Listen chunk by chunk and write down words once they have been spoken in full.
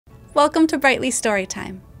Welcome to Brightly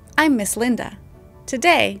Storytime. I'm Miss Linda.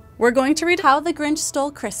 Today, we're going to read How the Grinch Stole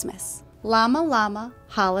Christmas. Llama, Llama,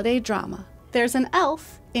 Holiday Drama. There's an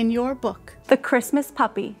elf in your book. The Christmas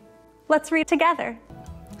Puppy. Let's read together.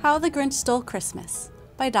 How the Grinch Stole Christmas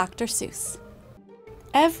by Dr. Seuss.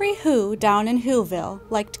 Every Who down in Whoville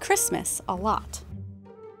liked Christmas a lot.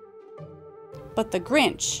 But the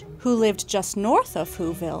Grinch, who lived just north of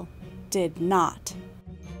Whoville, did not.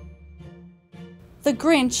 The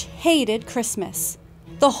Grinch hated Christmas,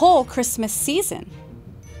 the whole Christmas season.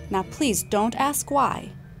 Now please don't ask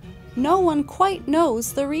why. No one quite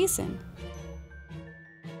knows the reason.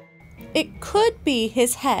 It could be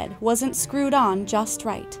his head wasn't screwed on just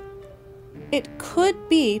right. It could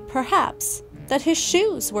be, perhaps, that his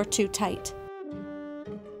shoes were too tight.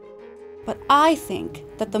 But I think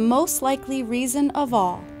that the most likely reason of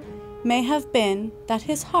all may have been that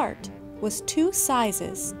his heart was 2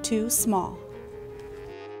 sizes too small.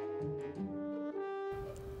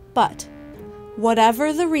 But,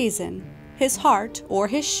 whatever the reason, his heart or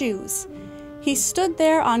his shoes, he stood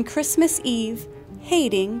there on Christmas Eve,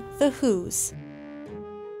 hating the Whos.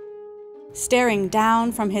 Staring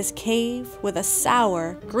down from his cave with a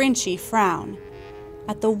sour, Grinchy frown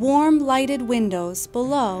at the warm lighted windows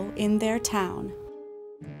below in their town.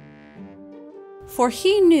 For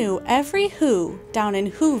he knew every Who down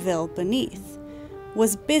in Whoville beneath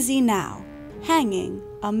was busy now, hanging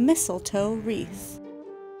a mistletoe wreath.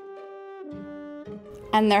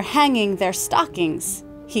 And they're hanging their stockings,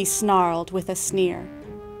 he snarled with a sneer.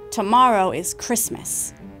 Tomorrow is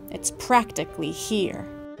Christmas. It's practically here.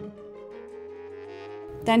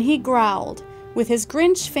 Then he growled, with his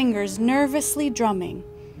Grinch fingers nervously drumming,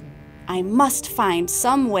 I must find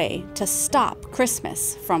some way to stop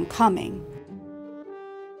Christmas from coming.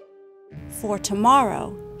 For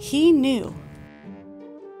tomorrow, he knew,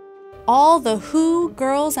 all the Who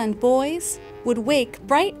girls and boys would wake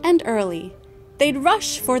bright and early. They'd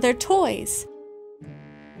rush for their toys.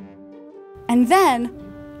 And then,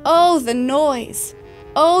 oh, the noise!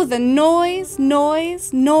 Oh, the noise,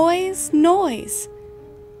 noise, noise, noise!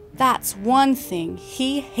 That's one thing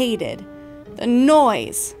he hated. The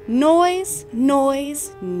noise, noise,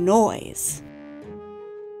 noise, noise.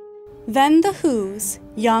 Then the Whos,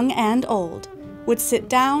 young and old, would sit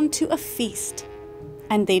down to a feast.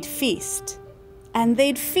 And they'd feast. And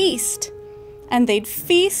they'd feast. And they'd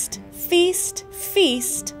feast, feast,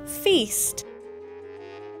 feast, feast.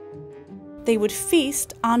 They would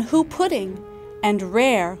feast on Who pudding and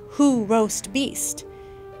rare Who roast beast,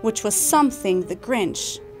 which was something the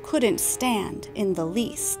Grinch couldn't stand in the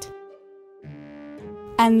least.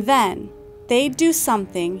 And then they'd do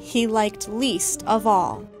something he liked least of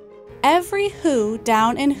all. Every Who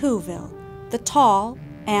down in Whoville, the tall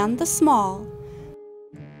and the small,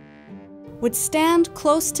 would stand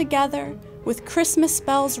close together with Christmas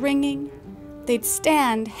bells ringing. They'd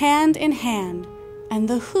stand hand in hand, and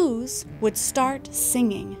the Whos would start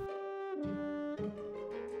singing.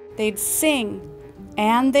 They'd sing,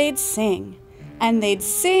 and they'd sing, and they'd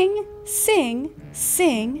sing, sing,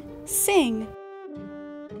 sing, sing.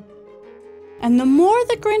 And the more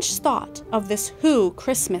the Grinch thought of this Who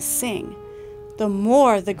Christmas sing, the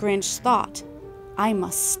more the Grinch thought, I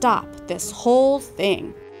must stop this whole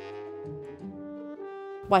thing.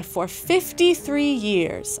 Why, for 53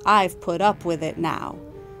 years I've put up with it now.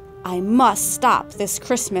 I must stop this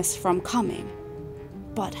Christmas from coming.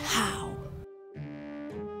 But how?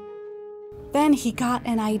 Then he got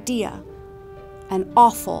an idea, an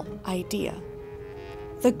awful idea.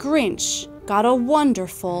 The Grinch got a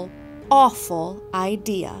wonderful, awful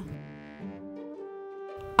idea.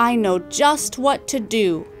 I know just what to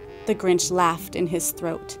do, the Grinch laughed in his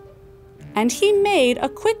throat. And he made a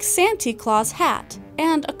quick Santa Claus hat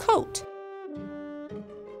and a coat.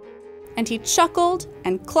 And he chuckled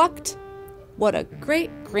and clucked, what a great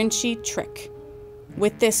Grinchy trick.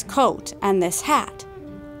 With this coat and this hat,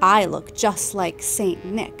 I look just like Saint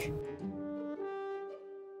Nick.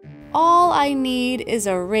 All I need is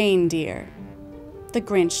a reindeer. The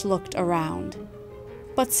Grinch looked around.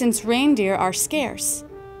 But since reindeer are scarce,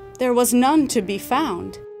 there was none to be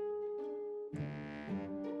found.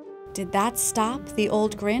 Did that stop the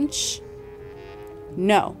old Grinch?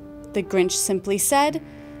 No, the Grinch simply said,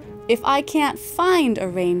 if I can't find a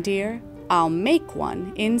reindeer, I'll make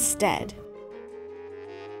one instead.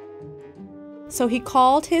 So he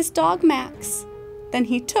called his dog Max, then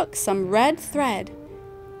he took some red thread,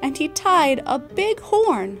 and he tied a big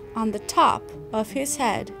horn on the top of his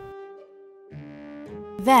head.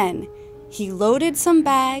 Then he loaded some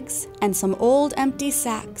bags and some old empty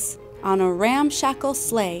sacks on a ramshackle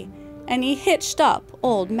sleigh, and he hitched up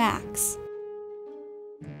old Max.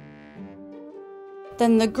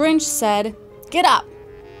 Then the Grinch said, "Get up!"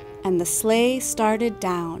 and the sleigh started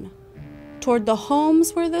down toward the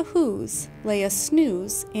homes where the Whos lay a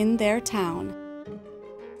snooze in their town.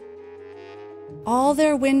 All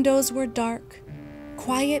their windows were dark,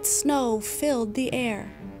 quiet snow filled the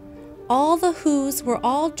air. All the Whos were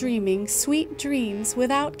all dreaming sweet dreams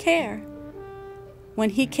without care. When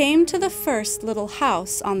he came to the first little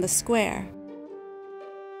house on the square,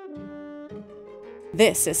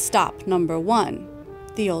 "This is stop number 1,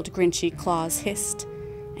 the old Grinchy Claus hissed,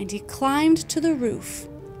 and he climbed to the roof,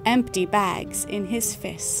 empty bags in his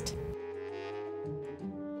fist.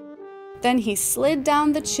 Then he slid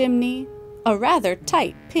down the chimney, a rather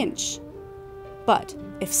tight pinch. But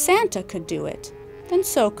if Santa could do it, then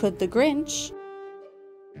so could the Grinch.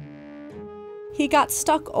 He got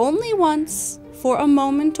stuck only once, for a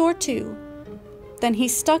moment or two. Then he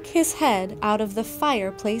stuck his head out of the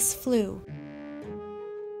fireplace flue.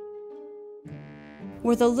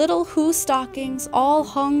 Were the little Who stockings all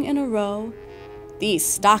hung in a row? "These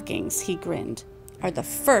stockings," he grinned, "are the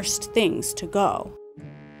first things to go."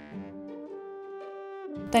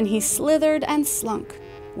 Then he slithered and slunk,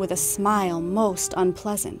 with a smile most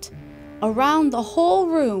unpleasant, around the whole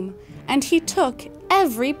room, and he took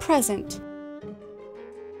every present.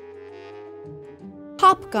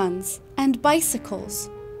 Pop guns and bicycles,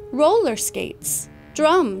 roller skates,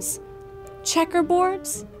 drums,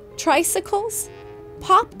 checkerboards, tricycles,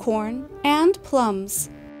 popcorn, and plums.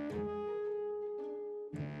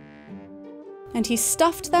 And he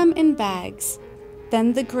stuffed them in bags.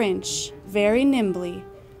 Then the Grinch, very nimbly,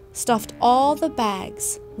 stuffed all the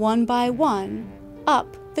bags, one by one,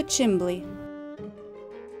 up the chimbley.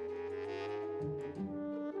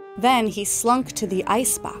 Then he slunk to the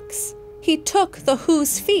icebox. He took the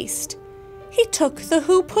Who's feast. He took the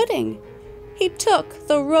Who pudding. He took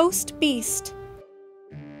the roast beast.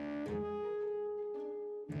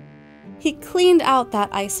 He cleaned out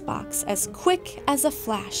that icebox as quick as a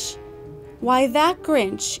flash. Why, that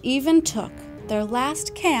Grinch even took their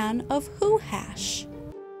last can of Who hash.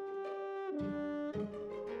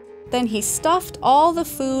 Then he stuffed all the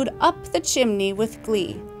food up the chimney with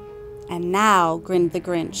glee. "And now," grinned the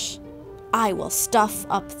Grinch, "I will stuff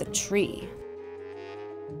up the tree."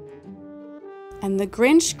 And the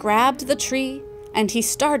Grinch grabbed the tree, and he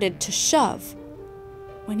started to shove,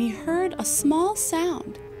 when he heard a small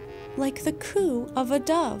sound, like the coo of a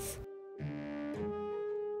dove.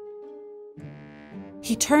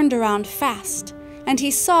 He turned around fast, and he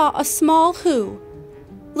saw a small Who,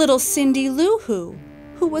 little Cindy Lou Who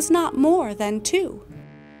was not more than 2.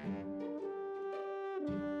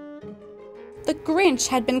 The Grinch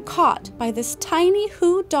had been caught by this tiny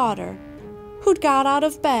Who daughter, who'd got out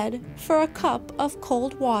of bed for a cup of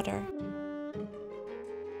cold water.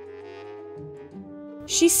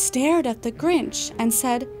 She stared at the Grinch and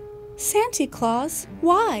said, "Santa Claus,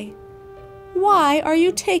 why? Why are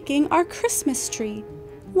you taking our Christmas tree?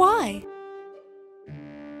 Why?"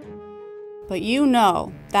 But you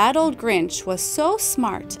know, that old Grinch was so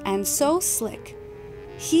smart and so slick.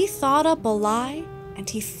 He thought up a lie, and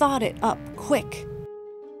he thought it up quick.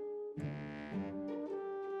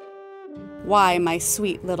 "Why, my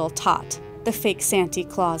sweet little tot," the fake Santa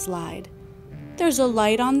Claus lied, "there's a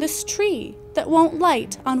light on this tree that won't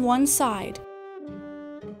light on one side.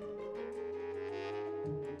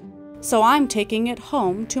 So I'm taking it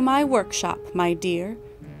home to my workshop, my dear.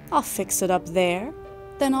 I'll fix it up there,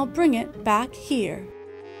 then I'll bring it back here."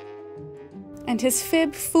 And his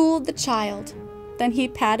fib fooled the child. Then he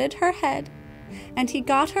patted her head, and he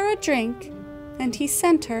got her a drink, and he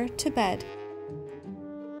sent her to bed.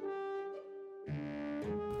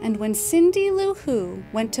 And when Cindy Lou Who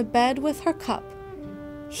went to bed with her cup,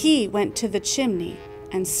 he went to the chimney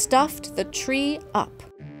and stuffed the tree up.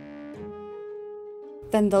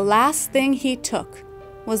 Then the last thing he took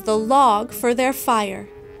was the log for their fire.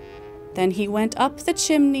 Then he went up the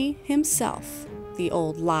chimney himself, the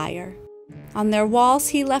old liar. On their walls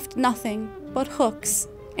he left nothing but hooks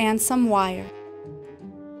and some wire.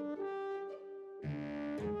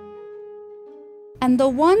 And the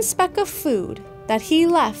one speck of food that he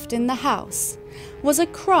left in the house was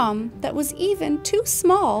a crumb that was even too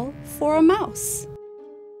small for a mouse.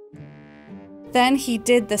 Then he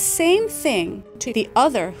did the same thing to the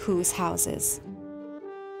other Who's houses,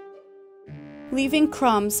 leaving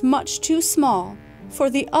crumbs much too small for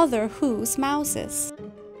the other Who's mouses.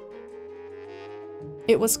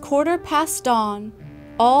 It was 1/4 dawn,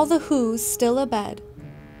 all the Who's still abed,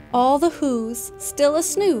 all the Who's still a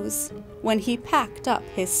snooze, when he packed up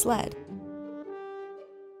his sled.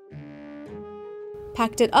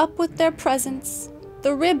 Packed it up with their presents,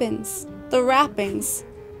 the ribbons, the wrappings,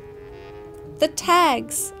 the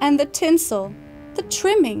tags and the tinsel, the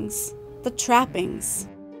trimmings, the trappings.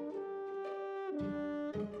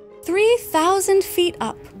 3,000 feet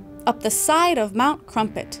up the side of Mount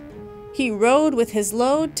Crumpet, he rode with his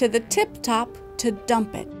load to the tip-top to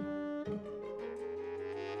dump it.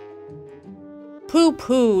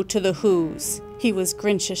 Pooh-pooh to the who's, he was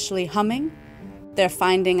grinchishly humming. They're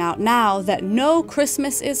finding out now that no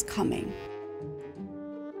Christmas is coming.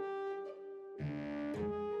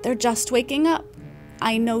 They're just waking up.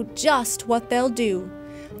 I know just what they'll do.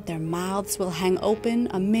 Their mouths will hang open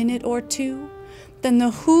a minute or two. Then the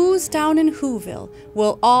who's down in Whoville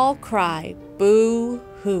will all cry,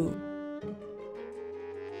 boo-hoo.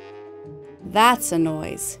 That's a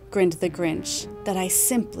noise, grinned the Grinch, that I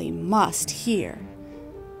simply must hear.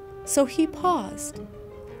 So he paused,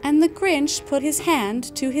 and the Grinch put his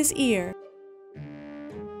hand to his ear.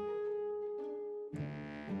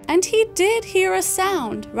 And he did hear a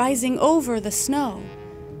sound rising over the snow.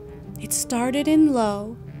 It started in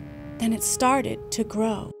low, then it started to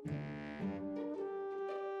grow.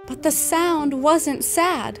 But the sound wasn't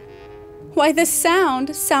sad. Why, the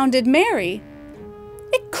sound sounded merry.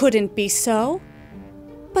 It couldn't be so.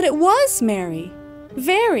 But it was merry,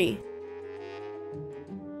 very.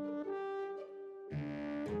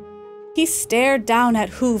 He stared down at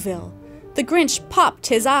Whoville. The Grinch popped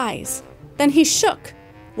his eyes. Then he shook.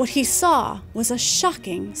 What he saw was a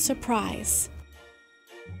shocking surprise.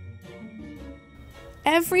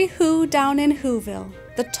 Every who down in Whoville,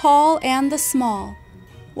 the tall and the small,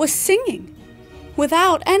 was singing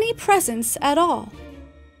without any presents at all.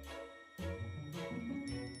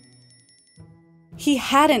 He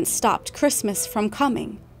hadn't stopped Christmas from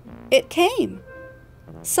coming. It came.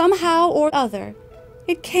 Somehow or other,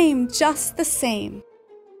 it came just the same.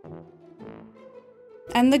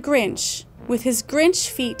 And the Grinch, with his Grinch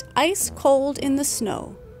feet ice cold in the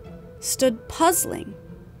snow, stood puzzling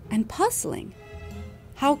and puzzling.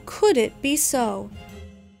 How could it be so?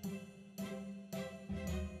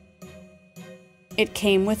 It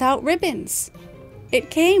came without ribbons. It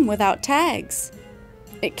came without tags.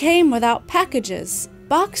 It came without packages,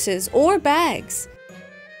 boxes, or bags.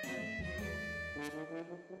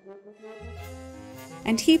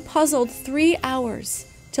 And he puzzled 3 hours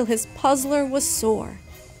till his puzzler was sore.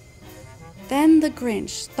 Then the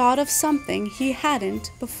Grinch thought of something he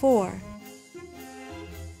hadn't before.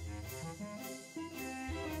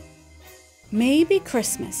 Maybe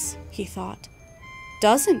Christmas, he thought,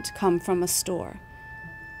 doesn't come from a store.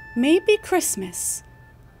 Maybe Christmas,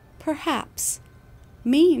 perhaps,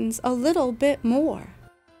 means a little bit more.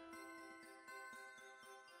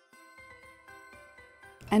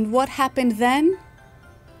 And what happened then?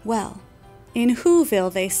 Well, in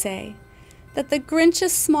Whoville they say that the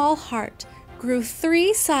Grinch's small heart grew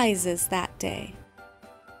 3 sizes that day.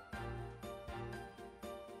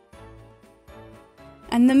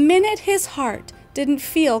 And the minute his heart didn't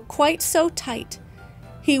feel quite so tight,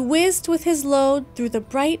 he whizzed with his load through the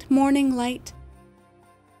bright morning light.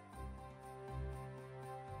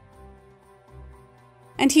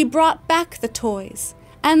 And he brought back the toys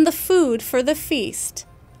and the food for the feast,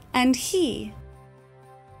 and he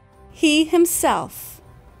himself,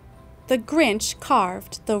 the Grinch,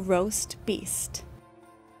 carved the roast beast.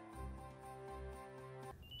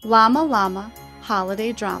 Llama, Llama,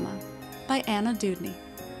 Holiday Drama by Anna Dewdney.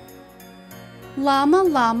 Llama,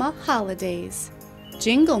 Llama, holidays,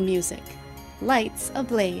 jingle music, lights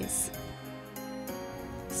ablaze,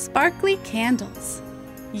 sparkly candles,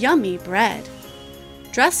 yummy bread,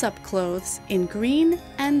 dress-up clothes in green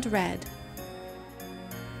and red.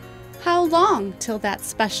 How long till that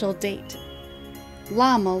special date?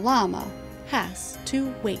 Llama, Llama has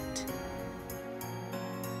to wait.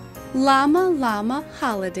 Llama, Llama,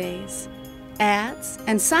 holidays, ads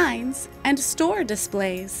and signs and store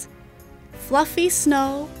displays, fluffy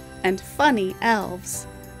snow and funny elves,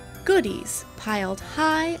 goodies piled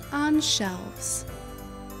high on shelves.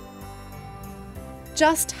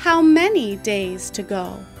 Just how many days to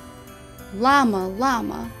go? Llama,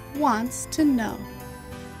 Llama wants to know.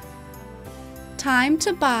 Time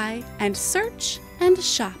to buy and search and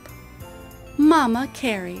shop. Mama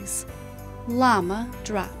carries, Llama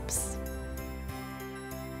drops.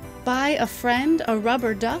 Buy a friend a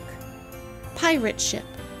rubber duck, pirate ship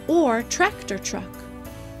or tractor truck,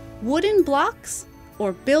 wooden blocks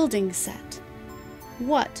or building set.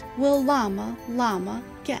 What will Llama, Llama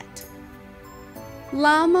get?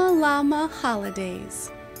 Llama, Llama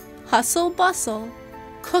holidays, hustle bustle,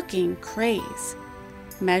 cooking craze.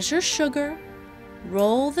 Measure sugar,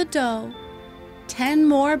 roll the dough, 10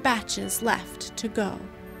 more batches left to go.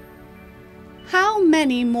 How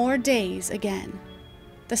many more days again?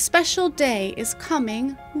 The special day is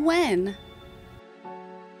coming when?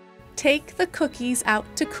 Take the cookies out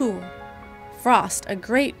to cool. Frost a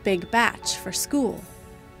great big batch for school.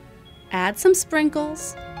 Add some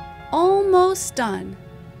sprinkles. Almost done.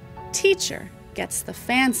 Teacher gets the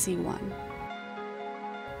fancy one.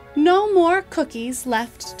 No more cookies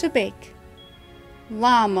left to bake.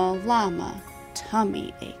 Llama, llama,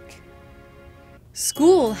 tummy ache.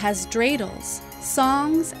 School has dreidels,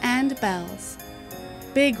 songs and bells.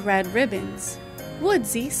 Big red ribbons,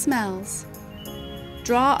 woodsy smells.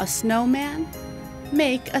 Draw a snowman,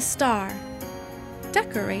 make a star.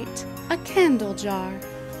 Decorate a candle jar.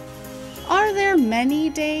 Are there many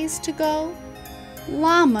days to go?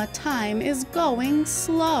 Llama time is going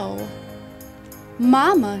slow.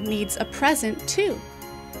 Mama needs a present too.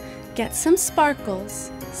 Get some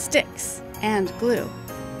sparkles, sticks, and glue.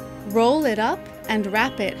 Roll it up and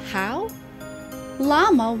wrap it how?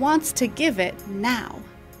 Llama wants to give it now.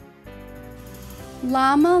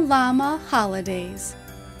 Llama, llama holidays.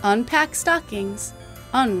 Unpack stockings,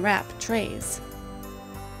 unwrap trays.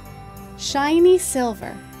 Shiny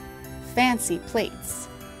silver, fancy plates.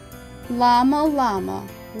 Llama, llama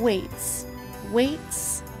waits,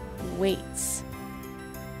 waits, waits.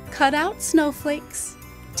 Cut out snowflakes,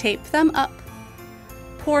 tape them up.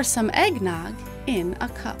 Pour some eggnog in a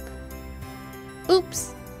cup.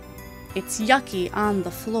 Oops, it's yucky on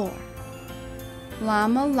the floor.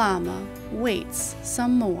 Llama, llama waits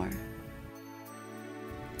some more.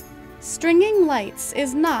 Stringing lights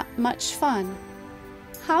is not much fun.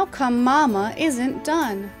 How come Mama isn't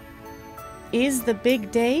done? Is the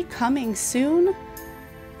big day coming soon?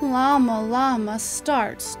 Llama, llama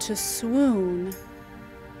starts to swoon.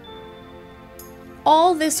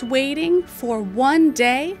 All this waiting for one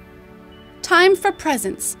day? Time for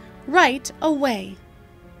presents right away.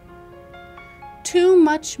 Too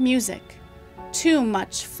much music, too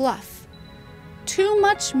much fluff, too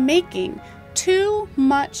much making, too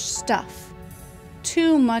much stuff,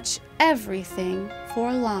 too much everything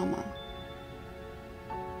for Llama.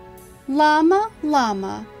 Llama,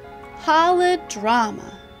 llama,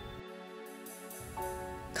 holodrama.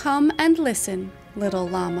 Come and listen, little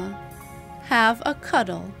llama. Have a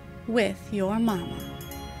cuddle with your mama.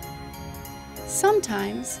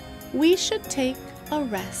 Sometimes we should take a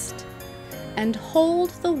rest and hold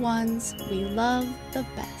the ones we love the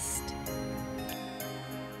best.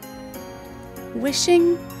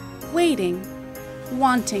 Wishing, waiting,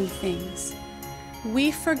 wanting things,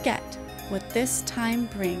 we forget what this time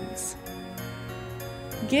brings.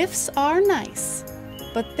 Gifts are nice,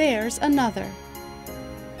 but there's another.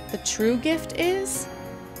 The true gift is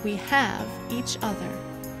we have each other.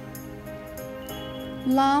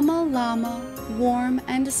 Llama, llama, warm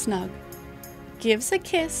and snug, gives a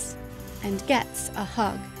kiss and gets a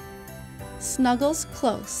hug. Snuggles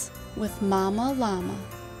close with Mama Llama.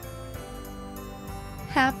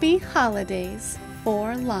 Happy holidays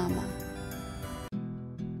for Llama.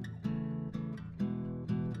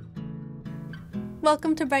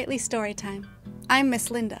 Welcome to Brightly Storytime. I'm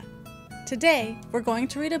Miss Linda. Today, we're going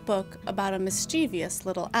to read a book about a mischievous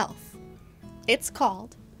little elf. It's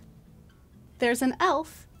called There's an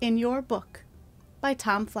Elf in Your Book by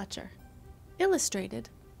Tom Fletcher, illustrated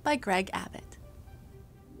by Greg Abbott.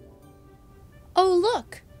 Oh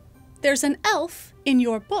look, there's an elf in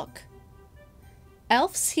your book.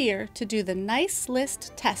 Elf's here to do the nice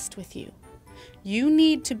list test with you. You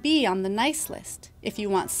need to be on the nice list if you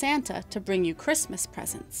want Santa to bring you Christmas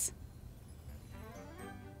presents.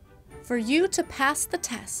 For you to pass the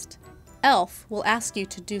test, Elf will ask you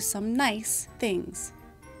to do some nice things.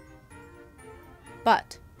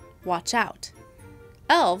 But watch out.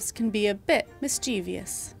 Elves can be a bit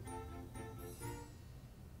mischievous.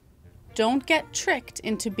 Don't get tricked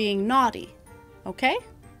into being naughty, okay?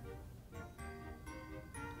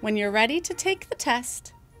 When you're ready to take the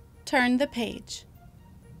test, turn the page.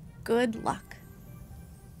 Good luck.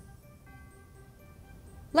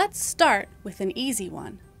 Let's start with an easy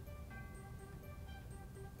one.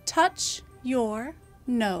 Touch your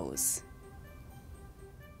nose.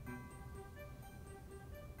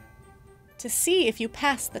 To see if you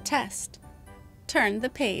pass the test, turn the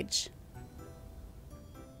page.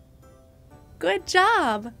 Good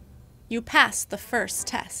job! You passed the first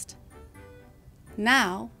test.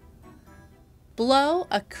 Now, blow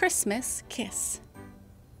a Christmas kiss.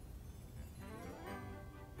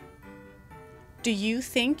 Do you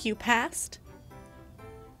think you passed?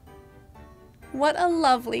 What a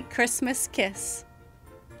lovely Christmas kiss.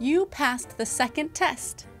 You passed the second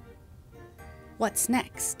test. What's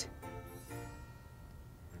next?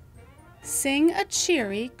 Sing a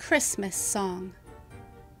cheery Christmas song.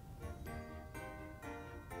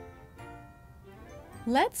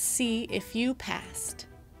 Let's see if you passed.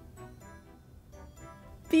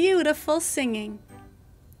 Beautiful singing.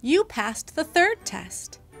 You passed the third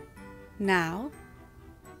test. Now,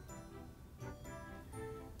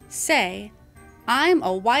 say, I'm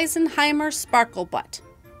a Weisenheimer sparklebutt.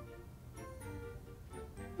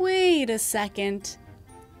 Wait a second.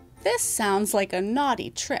 This sounds like a naughty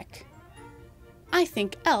trick. I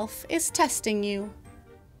think Elf is testing you.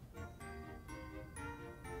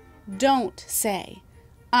 Don't say,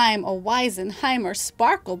 I'm a Weisenheimer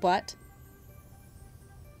sparklebutt.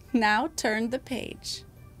 Now turn the page.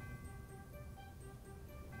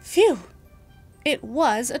 Phew! It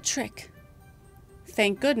was a trick.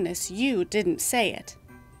 Thank goodness you didn't say it.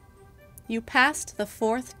 You passed the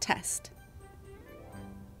fourth test.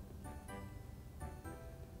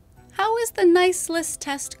 How is the nice list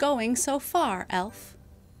test going so far, Elf?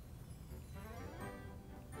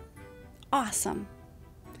 Awesome.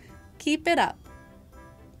 Keep it up.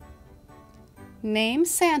 Name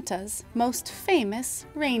Santa's most famous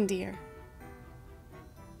reindeer.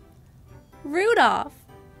 Rudolph.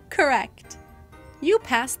 Correct. You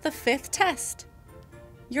passed the fifth test.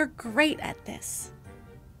 You're great at this.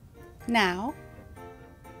 Now,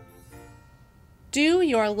 do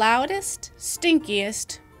your loudest,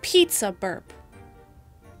 stinkiest pizza burp.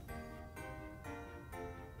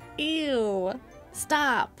 Ew.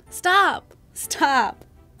 Stop, stop, stop.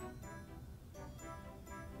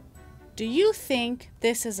 Do you think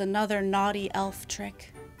this is another naughty elf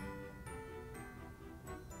trick?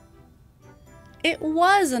 It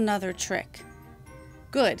was another trick.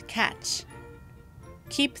 Good catch.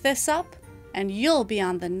 Keep this up and you'll be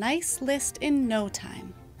on the nice list in no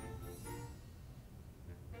time.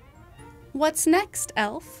 What's next,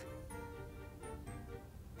 Elf?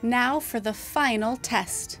 Now for the final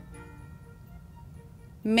test.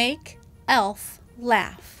 Make Elf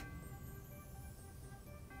laugh.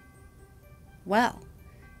 Well,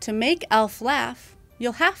 to make Elf laugh,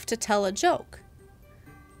 you'll have to tell a joke.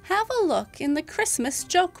 Have a look in the Christmas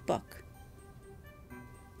joke book.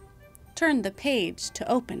 Turn the page to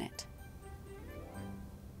open it.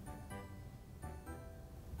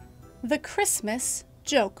 The Christmas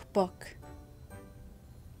Joke Book.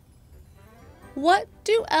 What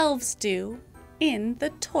do elves do in the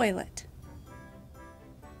toilet?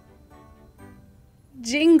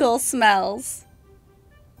 Jingle smells.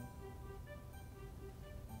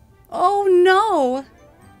 Oh no!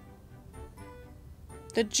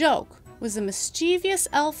 The joke was a mischievous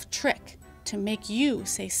elf trick to make you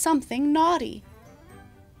say something naughty.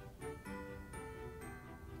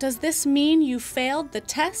 Does this mean you failed the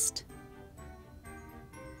test?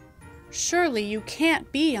 Surely you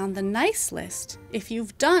can't be on the nice list if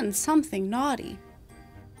you've done something naughty.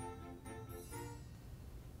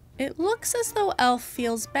 It looks as though Elf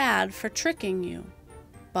feels bad for tricking you,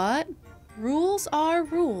 but rules are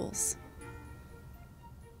rules.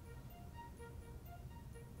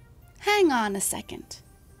 Hang on a second.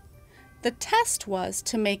 The test was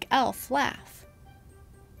to make Elf laugh,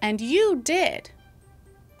 and you did.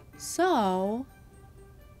 So,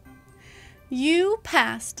 you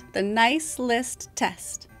passed the nice list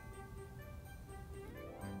test.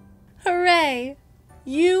 Hooray!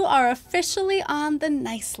 You are officially on the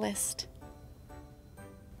nice list.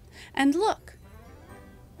 And look,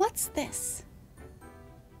 what's this?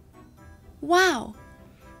 Wow!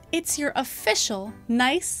 It's your official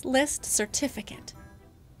nice list certificate.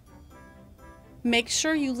 Make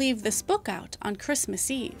sure you leave this book out on Christmas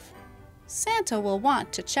Eve. Santa will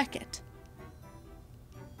want to check it.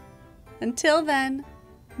 Until then,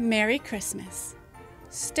 Merry Christmas.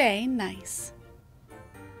 Stay nice.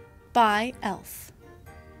 By Elf.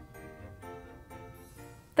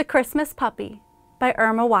 The Christmas Puppy by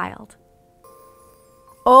Irma Wild.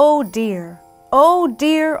 Oh dear, oh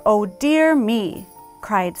dear, oh dear me,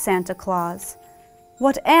 cried Santa Claus.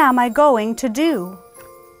 What am I going to do?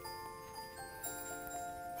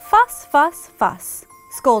 Fuss, fuss, fuss,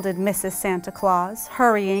 scolded Mrs. Santa Claus,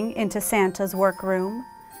 hurrying into Santa's workroom.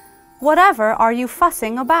 Whatever are you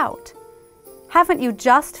fussing about? Haven't you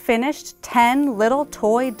just finished 10 little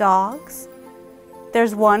toy dogs?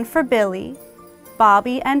 There's one for Billy,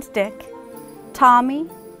 Bobby and Dick, Tommy,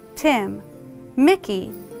 Tim,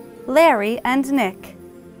 Mickey, Larry and Nick,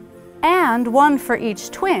 and one for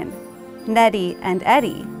each twin, Nettie and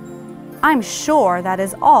Eddie. I'm sure that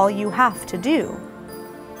is all you have to do.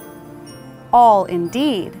 All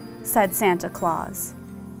indeed, said Santa Claus.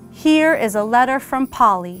 Here is a letter from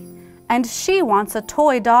Polly, and she wants a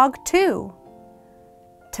toy dog too.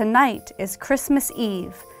 Tonight is Christmas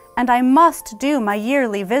Eve, and I must do my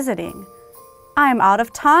yearly visiting. I'm out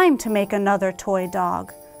of time to make another toy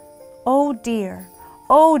dog. Oh dear,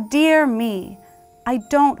 Oh dear me, I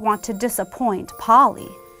don't want to disappoint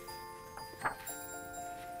Polly."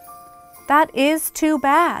 "That is too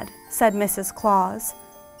bad," said Mrs. Claus,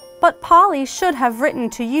 "but Polly should have written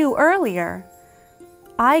to you earlier.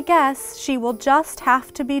 I guess she will just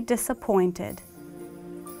have to be disappointed.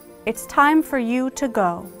 It's time for you to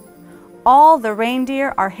go. All the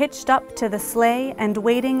reindeer are hitched up to the sleigh and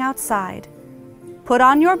waiting outside. Put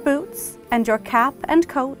on your boots and your cap and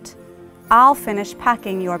coat. I'll finish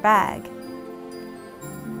packing your bag."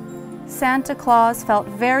 Santa Claus felt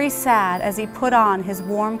very sad as he put on his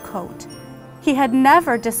warm coat. He had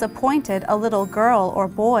never disappointed a little girl or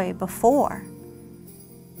boy before.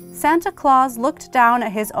 Santa Claus looked down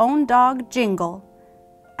at his own dog, Jingle,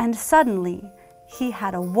 and suddenly he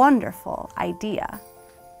had a wonderful idea.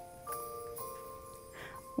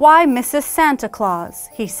 "Why, Mrs. Santa Claus,"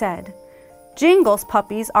 he said, "Jingle's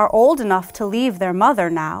puppies are old enough to leave their mother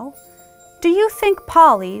now. Do you think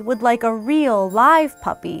Polly would like a real live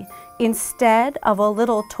puppy instead of a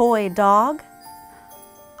little toy dog?"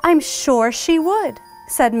 "I'm sure she would,"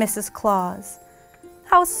 said Mrs. Claus.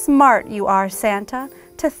 "How smart you are, Santa,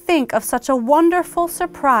 to think of such a wonderful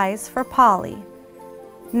surprise for Polly.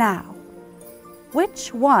 Now,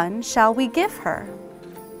 which one shall we give her?"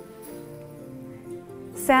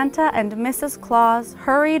 Santa and Mrs. Claus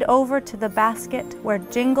hurried over to the basket where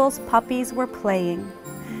Jingle's puppies were playing.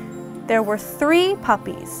 There were 3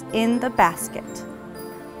 puppies in the basket: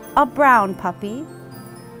 a brown puppy,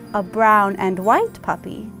 a brown and white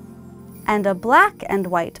puppy, and a black and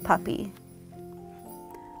white puppy.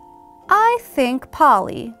 "I think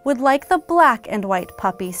Polly would like the black and white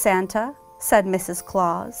puppy, Santa," said Mrs.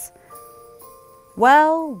 Claus.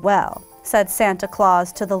 "Well, well," said Santa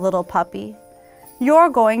Claus to the little puppy, "you're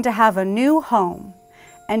going to have a new home,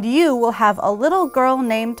 and you will have a little girl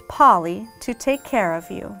named Polly to take care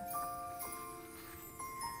of you."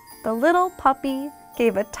 The little puppy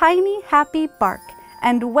gave a tiny happy bark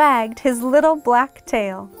and wagged his little black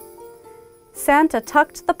tail. Santa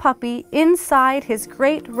tucked the puppy inside his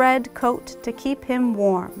great red coat to keep him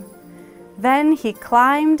warm. Then he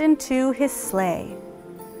climbed into his sleigh.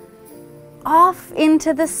 Off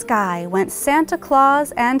into the sky went Santa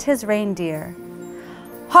Claus and his reindeer.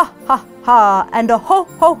 "Ha, ha, ha, and a ho,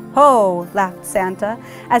 ho, ho," laughed Santa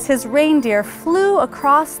as his reindeer flew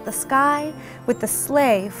across the sky with the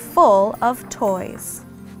sleigh full of toys.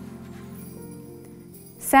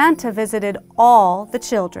 Santa visited all the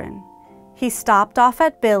children. He stopped off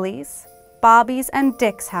at Billy's, Bobby's and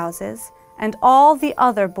Dick's houses, and all the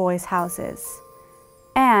other boys' houses,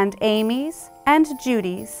 and Amy's and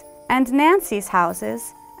Judy's and Nancy's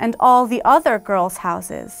houses, and all the other girls'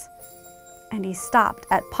 houses. And he stopped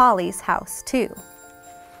at Polly's house, too.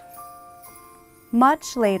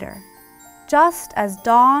 Much later, just as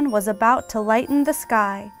dawn was about to lighten the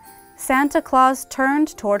sky, Santa Claus turned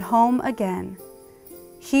toward home again.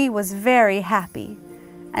 He was very happy,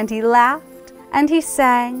 and he laughed, and he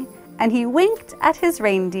sang, and he winked at his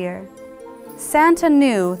reindeer. Santa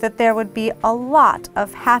knew that there would be a lot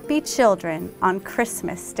of happy children on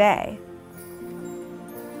Christmas Day.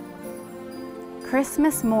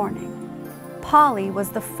 Christmas morning, Polly was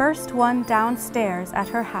the first one downstairs at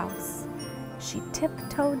her house. She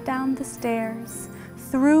tiptoed down the stairs,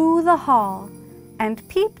 through the hall, and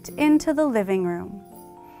peeped into the living room.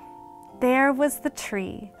 There was the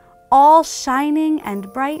tree, all shining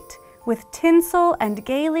and bright, with tinsel and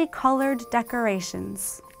gaily colored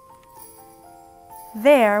decorations.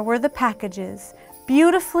 There were the packages,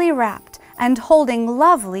 beautifully wrapped and holding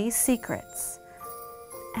lovely secrets.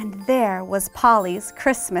 And there was Polly's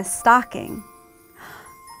Christmas stocking.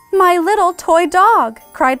 "My little toy dog!"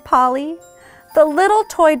 cried Polly. "The little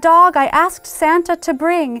toy dog I asked Santa to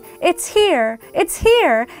bring. It's here! It's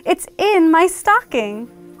here! It's in my stocking!"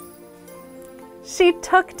 She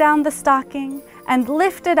took down the stocking and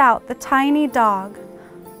lifted out the tiny dog,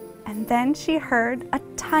 and then she heard a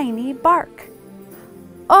tiny bark.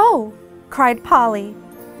 "Oh!" cried Polly.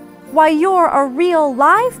 "Why, you're a real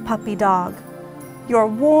live puppy dog. You're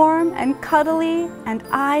warm and cuddly, and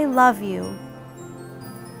I love you.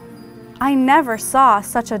 I never saw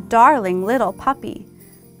such a darling little puppy.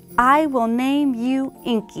 I will name you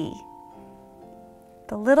Inky."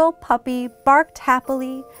 The little puppy barked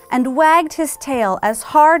happily and wagged his tail as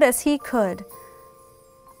hard as he could.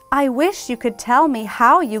 "I wish you could tell me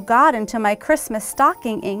how you got into my Christmas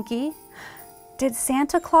stocking, Inky. Did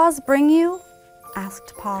Santa Claus bring you?"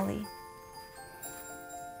 asked Polly.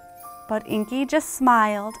 But Inky just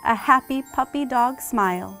smiled a happy puppy dog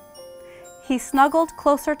smile. He snuggled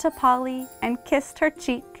closer to Polly and kissed her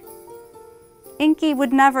cheek. Inky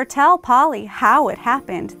would never tell Polly how it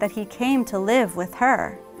happened that he came to live with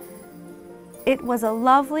her. It was a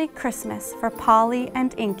lovely Christmas for Polly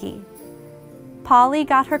and Inky. Polly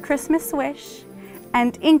got her Christmas wish,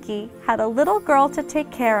 and Inky had a little girl to take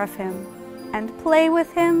care of him, and play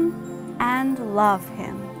with him, and love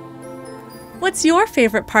him. What's your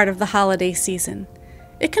favorite part of the holiday season?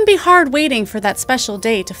 It can be hard waiting for that special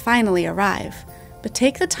day to finally arrive, but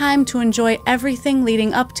take the time to enjoy everything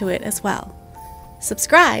leading up to it as well.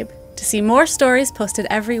 Subscribe to see more stories posted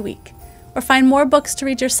every week, or find more books to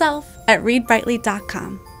read yourself at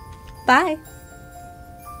readbrightly.com. Bye!